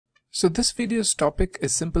So this video's topic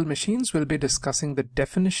is simple machines. We'll be discussing the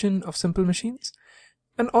definition of simple machines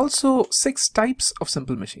and also 6 types of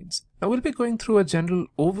simple machines. Now we'll be going through a general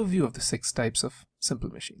overview of the 6 types of simple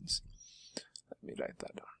machines. Let me write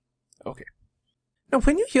that down. Okay. Now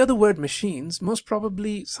when you hear the word machines, most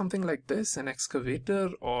probably something like this, an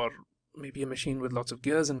excavator, or maybe a machine with lots of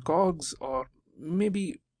gears and cogs, or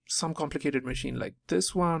maybe some complicated machine like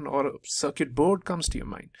this one, or a circuit board comes to your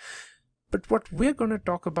mind. But what we're going to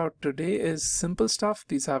talk about today is simple stuff.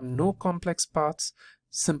 These have no complex parts.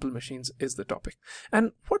 Simple machines is the topic.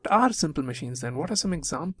 And what are simple machines then? What are some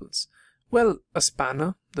examples? Well, a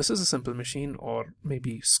spanner, this is a simple machine, or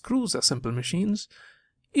maybe screws are simple machines.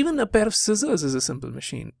 Even a pair of scissors is a simple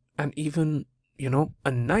machine. And even,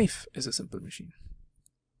 a knife is a simple machine.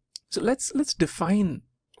 So let's define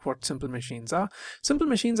what simple machines are. Simple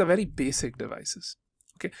machines are very basic devices.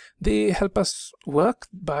 Okay, they help us work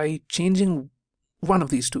by changing one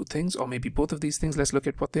of these two things, or maybe both of these things. Let's look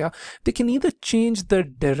at what they are. They can either change the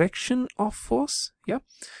direction of force,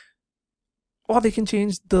 or they can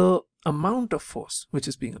change the amount of force which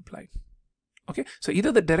is being applied. Okay, so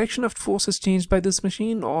either the direction of force is changed by this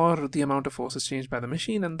machine, or the amount of force is changed by the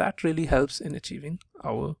machine, and that really helps in achieving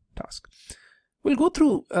our task. We'll go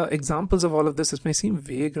through examples of all of this. This may seem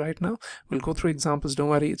vague right now. We'll go through examples. Don't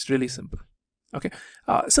worry, it's really simple. Okay,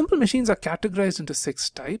 simple machines are categorized into 6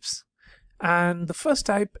 types, and the first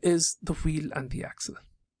type is the wheel and the axle.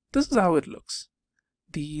 This is how it looks.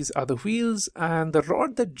 These are the wheels, and the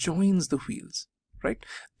rod that joins the wheels, right?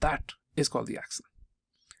 That is called the axle.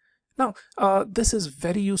 Now, this is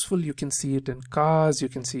very useful. You can see it in cars, you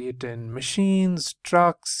can see it in machines,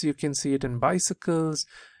 trucks, you can see it in bicycles.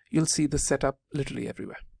 You'll see the setup literally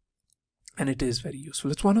everywhere, and it is very useful.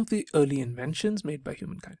 It's one of the early inventions made by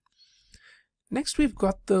humankind. Next, we've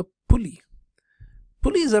got the pulley.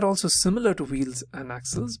 Pulleys are also similar to wheels and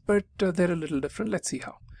axles, but they're a little different. Let's see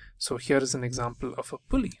how. So here is an example of a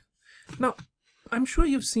pulley. Now, I'm sure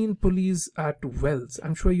you've seen pulleys at wells.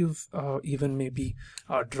 I'm sure you've even maybe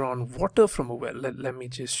drawn water from a well. Let me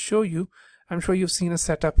just show you. I'm sure you've seen a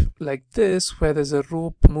setup like this, where there's a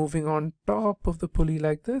rope moving on top of the pulley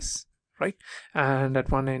like this, right? And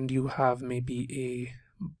at one end you have maybe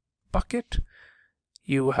a bucket.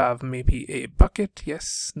 You have maybe a bucket.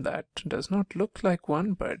 Yes, that does not look like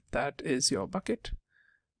one, but that is your bucket.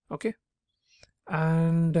 Okay.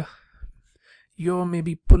 And you're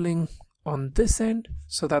maybe pulling on this end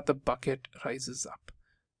so that the bucket rises up.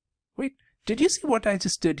 Wait, did you see what I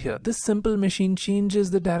just did here? This simple machine changes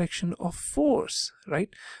the direction of force, right?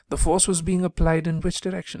 The force was being applied in which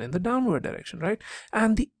direction? In the downward direction, right?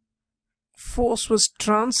 And the force was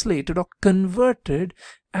translated or converted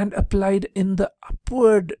and applied in the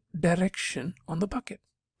upward direction on the bucket,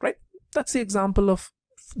 right? That's the example of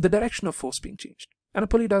the direction of force being changed, and a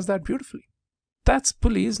pulley does that beautifully. That's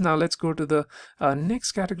pulleys. Now let's go to the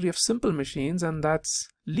next category of simple machines, and that's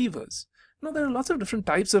levers. Now there are lots of different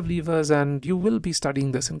types of levers, and you will be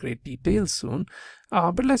studying this in great detail soon,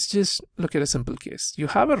 but let's just look at a simple case. You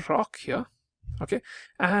have a rock here, okay,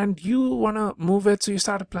 and you want to move it, so you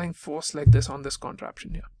start applying force like this on this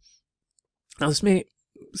contraption here. Now this may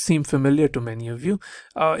seem familiar to many of you.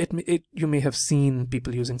 You may have seen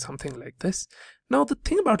people using something like this. Now the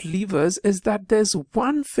thing about levers is that there's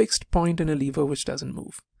one fixed point in a lever which doesn't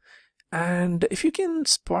move, and if you can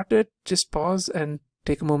spot it, just pause and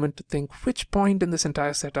take a moment to think which point in this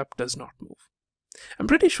entire setup does not move. I'm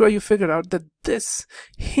pretty sure you figured out that this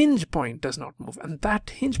hinge point does not move, and that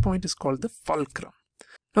hinge point is called the fulcrum.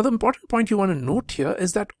 Now the important point you want to note here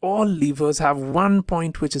is that all levers have one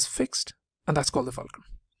point which is fixed, and that's called the fulcrum.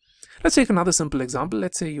 Let's take another simple example.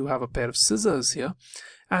 Let's say you have a pair of scissors here,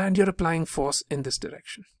 and you're applying force in this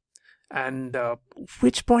direction. And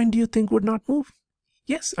which point do you think would not move?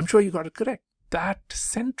 Yes, I'm sure you got it correct. That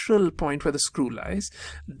central point where the screw lies,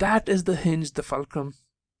 that is the hinge, the fulcrum.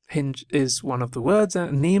 Hinge is one of the words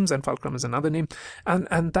and names, and fulcrum is another name,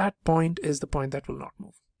 and that point is the point that will not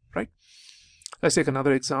move, right? Let's take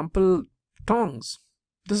another example. Tongs.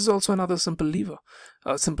 This is also another simple lever,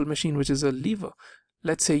 a simple machine which is a lever.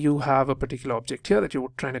 Let's say you have a particular object here that you're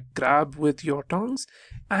trying to grab with your tongs,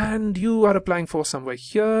 and you are applying force somewhere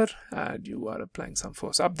here, and you are applying some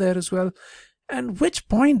force up there as well. And which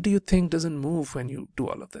point do you think doesn't move when you do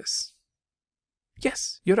all of this?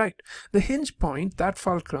 Yes, you're right. The hinge point, that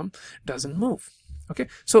fulcrum, doesn't move. Okay,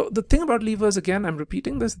 so the thing about levers, again, I'm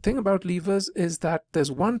repeating this, the thing about levers is that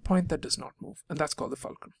there's one point that does not move, and that's called the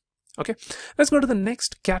fulcrum. Okay, let's go to the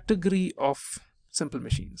next category of simple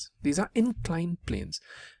machines. These are inclined planes.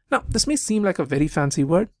 Now, this may seem like a very fancy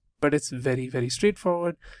word, but it's very, very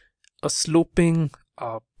straightforward. A sloping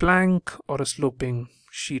plank or a sloping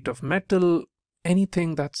sheet of metal,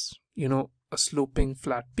 anything that's, you know, a sloping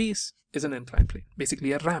flat piece is an inclined plane.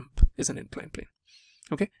 Basically a ramp is an inclined plane.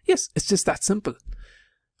 Okay, yes, it's just that simple.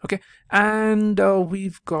 Okay, and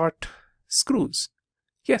we've got screws.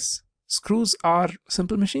 Yes, screws are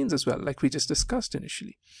simple machines as well, like we just discussed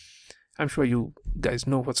initially. I'm sure you guys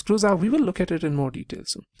know what screws are. We will look at it in more detail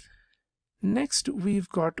soon. Next, we've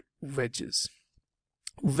got wedges.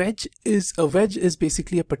 Wedge is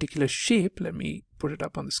basically a particular shape. Let me put it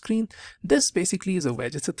up on the screen. This basically is a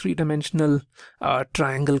wedge. It's a three-dimensional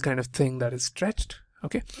triangle kind of thing that is stretched.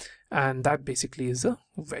 Okay, and that basically is a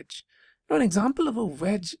wedge. Now, an example of a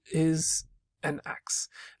wedge is an axe.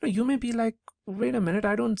 Now, you may be like, wait a minute,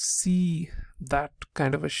 I don't see that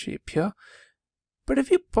kind of a shape here. But if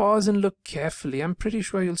you pause and look carefully, I'm pretty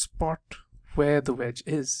sure you'll spot where the wedge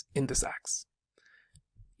is in this axe.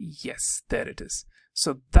 Yes, there it is.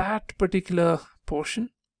 So that particular portion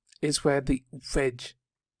is where the wedge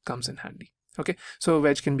comes in handy. Okay, so a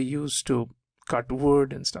wedge can be used to cut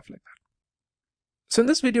wood and stuff like that. So in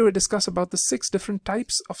this video, we discuss about the 6 different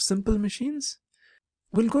types of simple machines.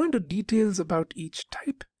 We'll go into details about each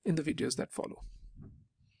type in the videos that follow.